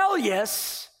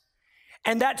rebellious,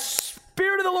 and that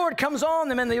Spirit of the Lord comes on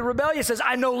them, and the rebellious says,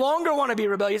 I no longer want to be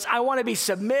rebellious. I want to be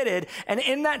submitted. And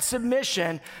in that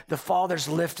submission, the fathers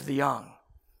lift the young.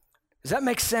 Does that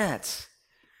make sense?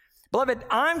 Beloved,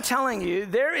 I'm telling you,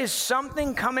 there is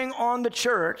something coming on the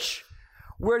church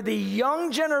where the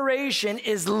young generation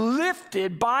is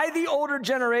lifted by the older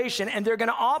generation, and they're going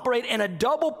to operate in a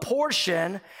double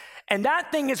portion. And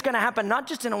that thing is going to happen not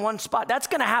just in one spot. That's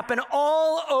going to happen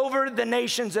all over the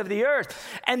nations of the earth.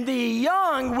 And the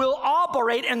young will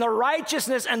operate in the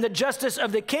righteousness and the justice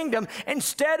of the kingdom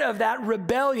instead of that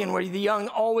rebellion where the young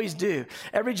always do.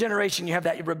 Every generation you have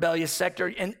that rebellious sector.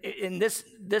 In this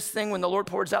thing, when the Lord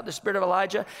pours out the spirit of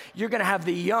Elijah, you're going to have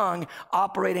the young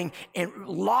operating in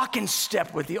lock and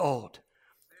step with the old,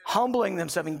 humbling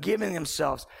themselves and giving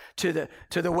themselves to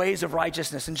the ways of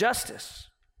righteousness and justice.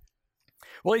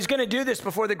 Well, he's going to do this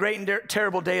before the great and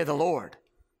terrible day of the Lord.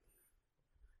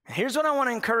 Here's what I want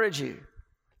to encourage you.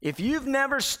 If you've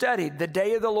never studied the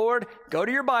day of the Lord, go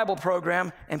to your Bible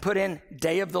program and put in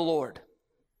Day of the Lord.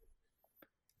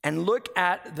 And look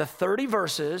at the 30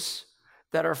 verses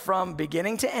that are from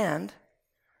beginning to end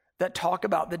that talk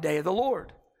about the day of the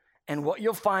Lord. And what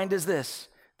you'll find is this.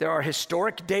 There are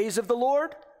historic days of the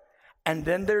Lord, and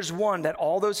then there's one that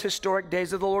all those historic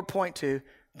days of the Lord point to,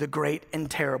 the great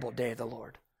and terrible day of the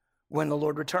Lord, when the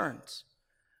Lord returns.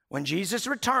 When Jesus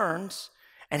returns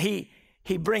and he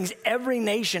brings every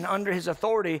nation under his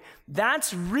authority,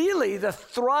 that's really the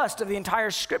thrust of the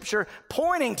entire scripture,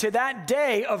 pointing to that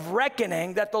day of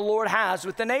reckoning that the Lord has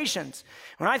with the nations.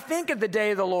 When I think of the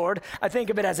day of the Lord, I think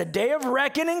of it as a day of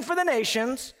reckoning for the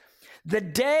nations, the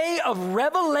day of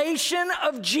revelation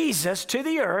of Jesus to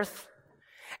the earth,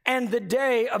 and the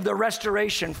day of the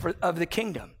restoration of the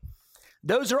kingdom.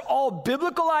 Those are all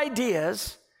biblical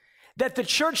ideas that the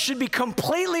church should be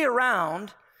completely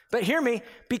around, but hear me,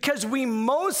 because we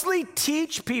mostly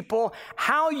teach people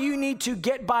how you need to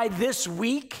get by this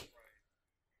week,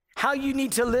 how you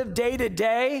need to live day to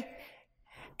day,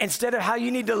 instead of how you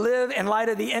need to live in light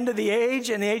of the end of the age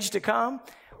and the age to come.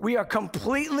 We are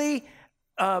completely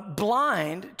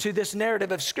blind to this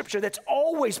narrative of Scripture that's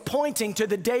always pointing to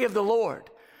the day of the Lord.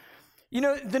 You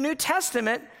know, the New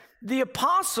Testament, the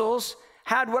apostles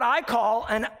had what I call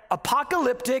an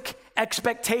apocalyptic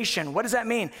expectation. What does that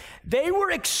mean? They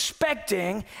were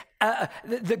expecting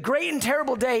the great and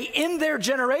terrible day in their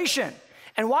generation.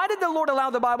 And why did the Lord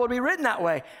allow the Bible to be written that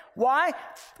way? Why?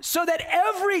 So that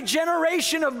every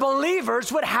generation of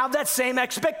believers would have that same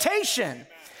expectation.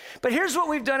 But here's what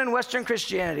we've done in Western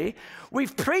Christianity.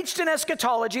 We've preached an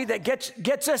eschatology that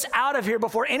gets us out of here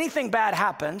before anything bad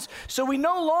happens. So we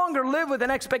no longer live with an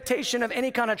expectation of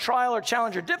any kind of trial or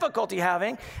challenge or difficulty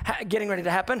getting ready to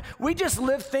happen. We just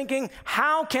live thinking,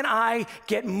 how can I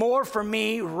get more for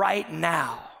me right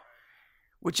now?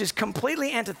 Which is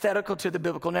completely antithetical to the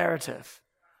biblical narrative.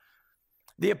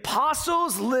 The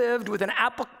apostles lived with an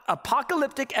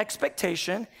apocalyptic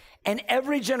expectation, and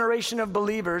every generation of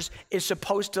believers is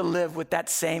supposed to live with that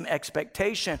same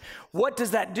expectation. What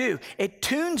does that do? It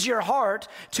tunes your heart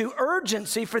to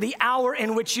urgency for the hour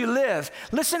in which you live.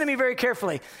 Listen to me very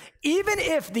carefully. Even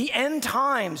if the end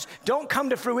times don't come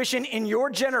to fruition in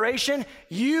your generation,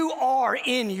 you are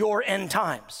in your end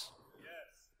times.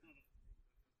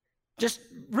 Just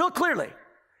real clearly.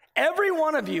 Every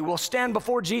one of you will stand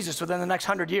before Jesus within the next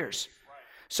 100 years.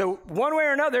 So one way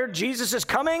or another, Jesus is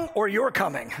coming or you're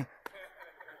coming.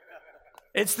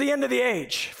 It's the end of the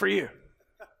age for you,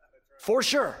 for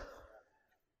sure.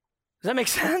 Does that make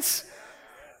sense?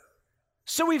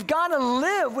 So we've got to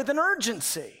live with an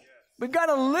urgency. We've got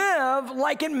to live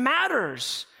like it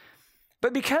matters.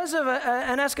 But because of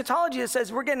an eschatology that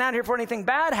says we're getting out of here before anything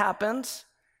bad happens,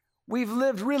 we've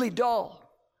lived really dull.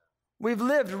 We've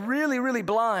lived really, really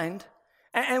blind.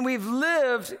 And we've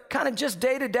lived kind of just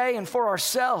day to day and for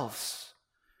ourselves,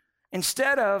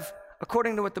 instead of,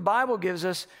 according to what the Bible gives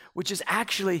us, which is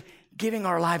actually giving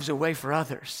our lives away for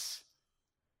others.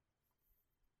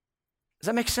 Does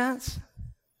that make sense?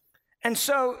 And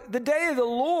so the day of the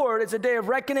Lord is a day of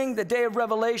reckoning, the day of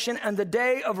revelation, and the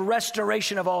day of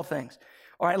restoration of all things.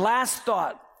 All right, last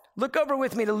thought. Look over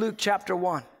with me to Luke chapter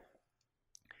 1.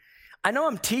 I know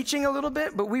I'm teaching a little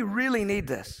bit, but we really need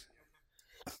this.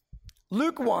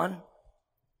 Luke 1,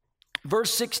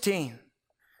 verse 16.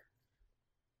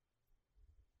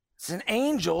 It's an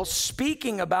angel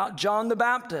speaking about John the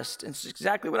Baptist. It's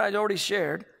exactly what I'd already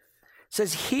shared. It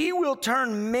says, he will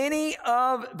turn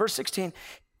verse 16,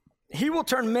 he will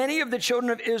turn many of the children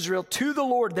of Israel to the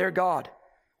Lord their God.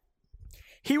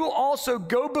 He will also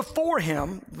go before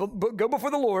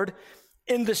the Lord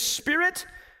in the spirit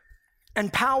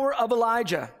and power of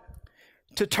Elijah,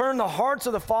 to turn the hearts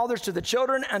of the fathers to the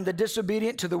children and the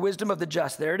disobedient to the wisdom of the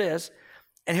just. There it is.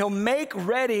 And he'll make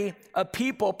ready a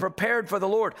people prepared for the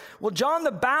Lord. Well, John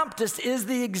the Baptist is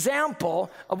the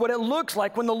example of what it looks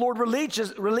like when the Lord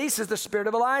releases the spirit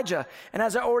of Elijah. And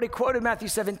as I already quoted Matthew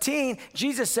 17,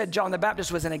 Jesus said John the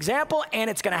Baptist was an example, and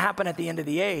it's going to happen at the end of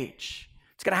the age.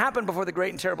 It's going to happen before the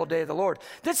great and terrible day of the Lord.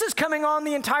 This is coming on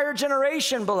the entire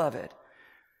generation, beloved.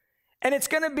 And it's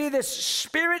going to be this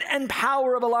spirit and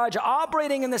power of Elijah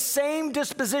operating in the same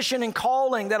disposition and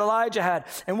calling that Elijah had.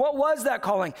 And what was that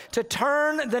calling? To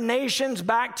turn the nations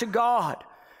back to God.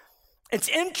 It's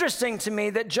interesting to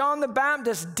me that John the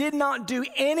Baptist did not do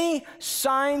any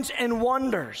signs and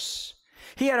wonders.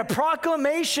 He had a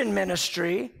proclamation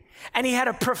ministry and he had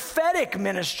a prophetic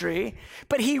ministry,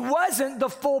 but he wasn't the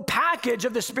full package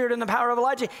of the spirit and the power of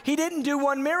Elijah. He didn't do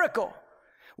one miracle.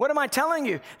 What am I telling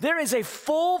you? There is a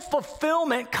full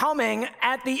fulfillment coming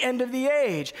at the end of the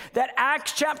age. That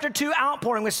Acts chapter 2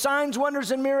 outpouring with signs, wonders,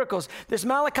 and miracles. This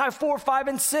Malachi 4, 5,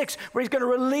 and 6, where he's going to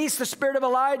release the spirit of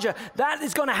Elijah. That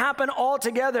is going to happen all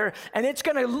together, and it's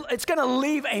going to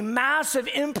leave a massive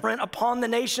imprint upon the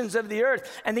nations of the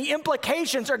earth. And the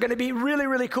implications are going to be really,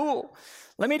 really cool.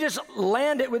 Let me just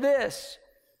land it with this.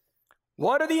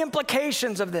 What are the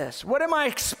implications of this? What am I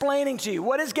explaining to you?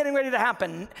 What is getting ready to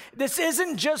happen? This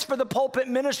isn't just for the pulpit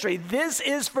ministry. This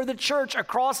is for the church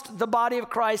across the body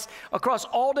of Christ, across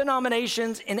all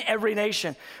denominations in every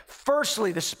nation.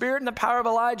 Firstly, the spirit and the power of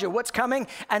Elijah. What's coming?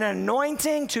 An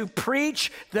anointing to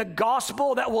preach the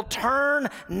gospel that will turn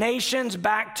nations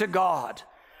back to God.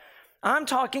 I'm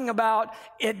talking about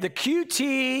at the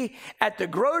QT, at the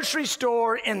grocery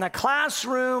store, in the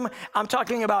classroom. I'm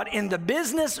talking about in the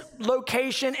business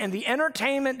location, in the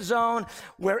entertainment zone,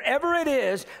 wherever it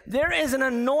is, there is an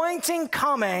anointing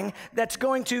coming it's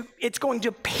going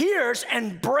to pierce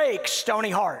and break stony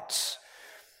hearts.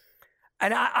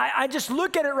 And I just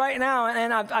look at it right now,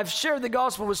 and I've shared the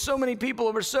gospel with so many people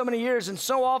over so many years, and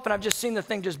so often I've just seen the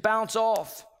thing just bounce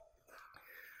off.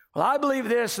 Well, I believe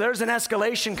there's an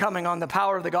escalation coming on the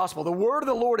power of the gospel. The word of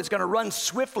the Lord is going to run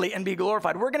swiftly and be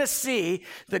glorified. We're going to see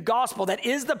the gospel that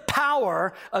is the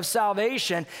power of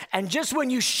salvation. And just when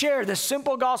you share this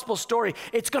simple gospel story,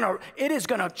 it is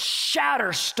going to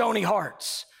shatter stony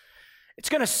hearts. It's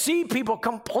going to see people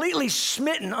completely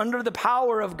smitten under the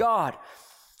power of God.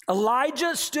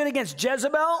 Elijah stood against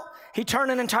Jezebel. He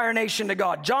turned an entire nation to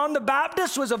God. John the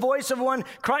Baptist was a voice of one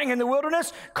crying in the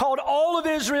wilderness, called all of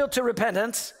Israel to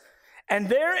repentance. And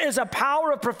there is a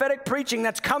power of prophetic preaching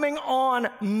that's coming on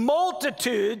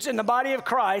multitudes in the body of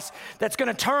Christ that's going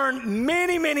to turn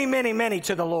many, many, many, many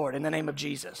to the Lord in the name of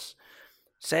Jesus.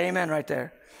 Say amen right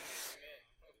there.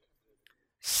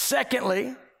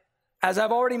 Secondly, as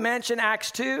I've already mentioned,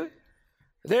 Acts 2,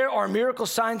 there are miracle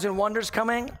signs and wonders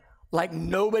coming like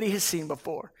nobody has seen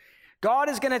before. God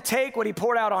is going to take what he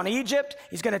poured out on Egypt.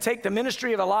 He's going to take the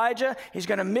ministry of Elijah. He's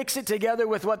going to mix it together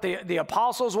with what the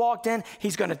apostles walked in.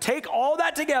 He's going to take all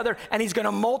that together, and he's going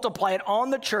to multiply it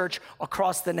on the church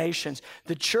across the nations.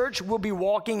 The church will be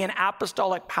walking in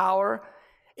apostolic power.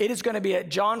 It is going to be at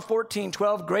John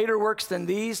 14:12, greater works than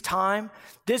these time.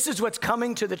 This is what's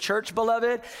coming to the church,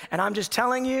 beloved. And I'm just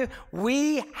telling you,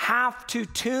 we have to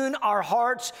tune our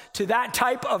hearts to that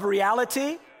type of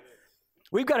reality.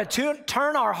 We've got to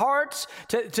turn our hearts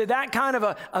to that kind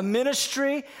of a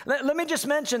ministry. Let me just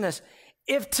mention this.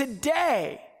 If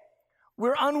today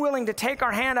we're unwilling to take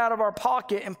our hand out of our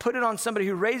pocket and put it on somebody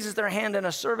who raises their hand in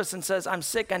a service and says, I'm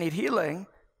sick, I need healing,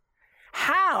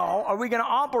 how are we going to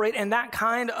operate in that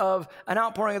kind of an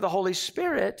outpouring of the Holy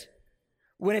Spirit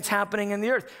when it's happening in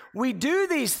the earth? We do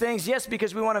these things, yes,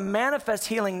 because we want to manifest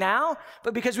healing now,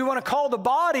 but because we want to call the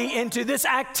body into this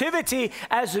activity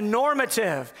as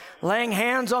normative. Laying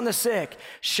hands on the sick,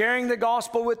 sharing the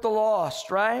gospel with the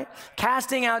lost, right?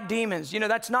 Casting out demons. You know,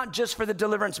 that's not just for the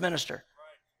deliverance minister.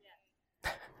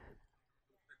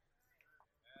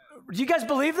 Do you guys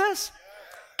believe this?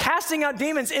 Casting out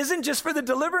demons isn't just for the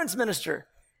deliverance minister.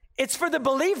 It's for the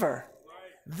believer.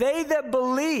 They that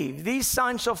believe, these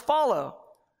signs shall follow.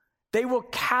 They will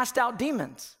cast out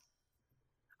demons.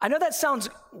 I know that sounds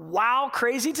wow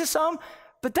crazy to some,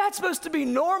 but that's supposed to be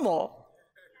normal.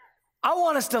 I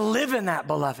want us to live in that,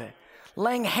 beloved.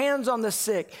 Laying hands on the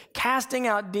sick, casting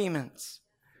out demons.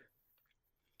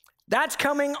 That's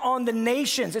coming on the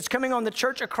nations. It's coming on the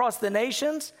church across the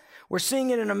nations. We're seeing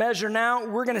it in a measure now.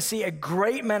 We're going to see a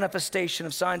great manifestation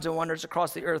of signs and wonders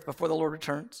across the earth before the Lord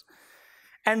returns.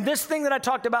 And this thing that I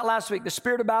talked about last week, the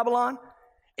spirit of Babylon,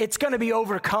 it's going to be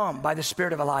overcome by the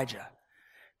spirit of Elijah.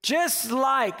 Just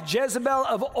like Jezebel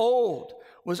of old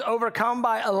was overcome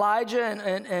by Elijah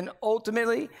and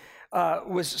ultimately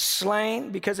was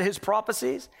slain because of his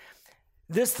prophecies,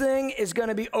 this thing is going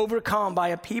to be overcome by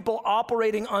a people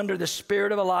operating under the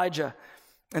spirit of Elijah.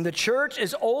 And the church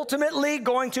is ultimately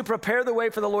going to prepare the way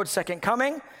for the Lord's second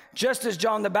coming, just as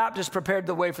John the Baptist prepared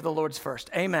the way for the Lord's first.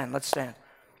 Amen. Let's stand.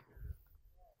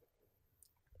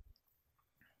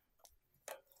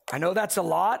 I know that's a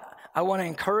lot. I want to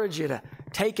encourage you to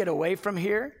take it away from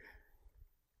here.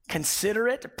 Consider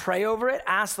it, pray over it.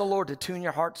 Ask the Lord to tune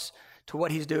your hearts to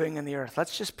what he's doing in the earth.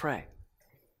 Let's just pray.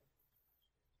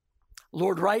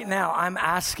 Lord, right now I'm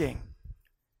asking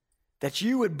that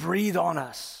you would breathe on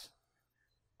us.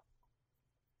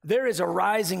 There is a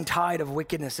rising tide of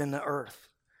wickedness in the earth.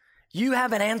 You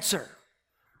have an answer.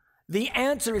 The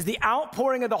answer is the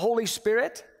outpouring of the Holy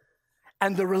Spirit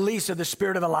and the release of the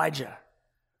spirit of Elijah.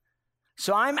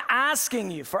 So I'm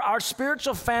asking you for our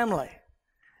spiritual family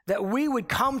that we would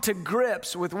come to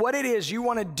grips with what it is you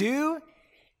want to do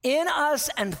in us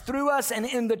and through us and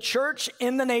in the church,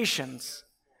 in the nations.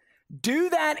 Do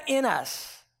that in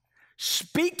us.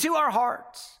 Speak to our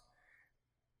hearts.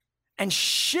 And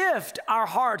shift our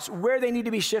hearts where they need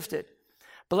to be shifted.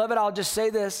 Beloved, I'll just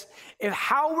say this. If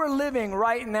how we're living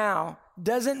right now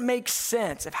doesn't make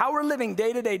sense, if how we're living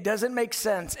day to day doesn't make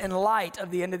sense in light of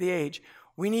the end of the age,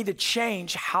 we need to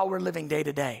change how we're living day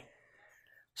to day.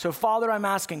 So, Father, I'm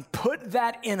asking, put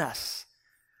that in us.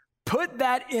 Put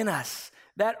that in us,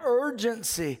 that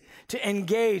urgency to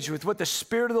engage with what the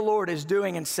Spirit of the Lord is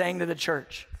doing and saying to the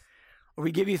church.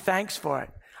 We give you thanks for it.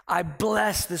 I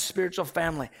bless this spiritual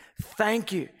family.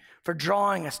 Thank you for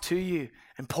drawing us to you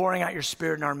and pouring out your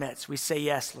Spirit in our midst. We say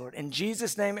yes, Lord. In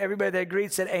Jesus' name, everybody that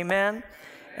agreed said amen.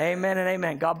 Amen and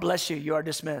amen. God bless you. You are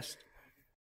dismissed.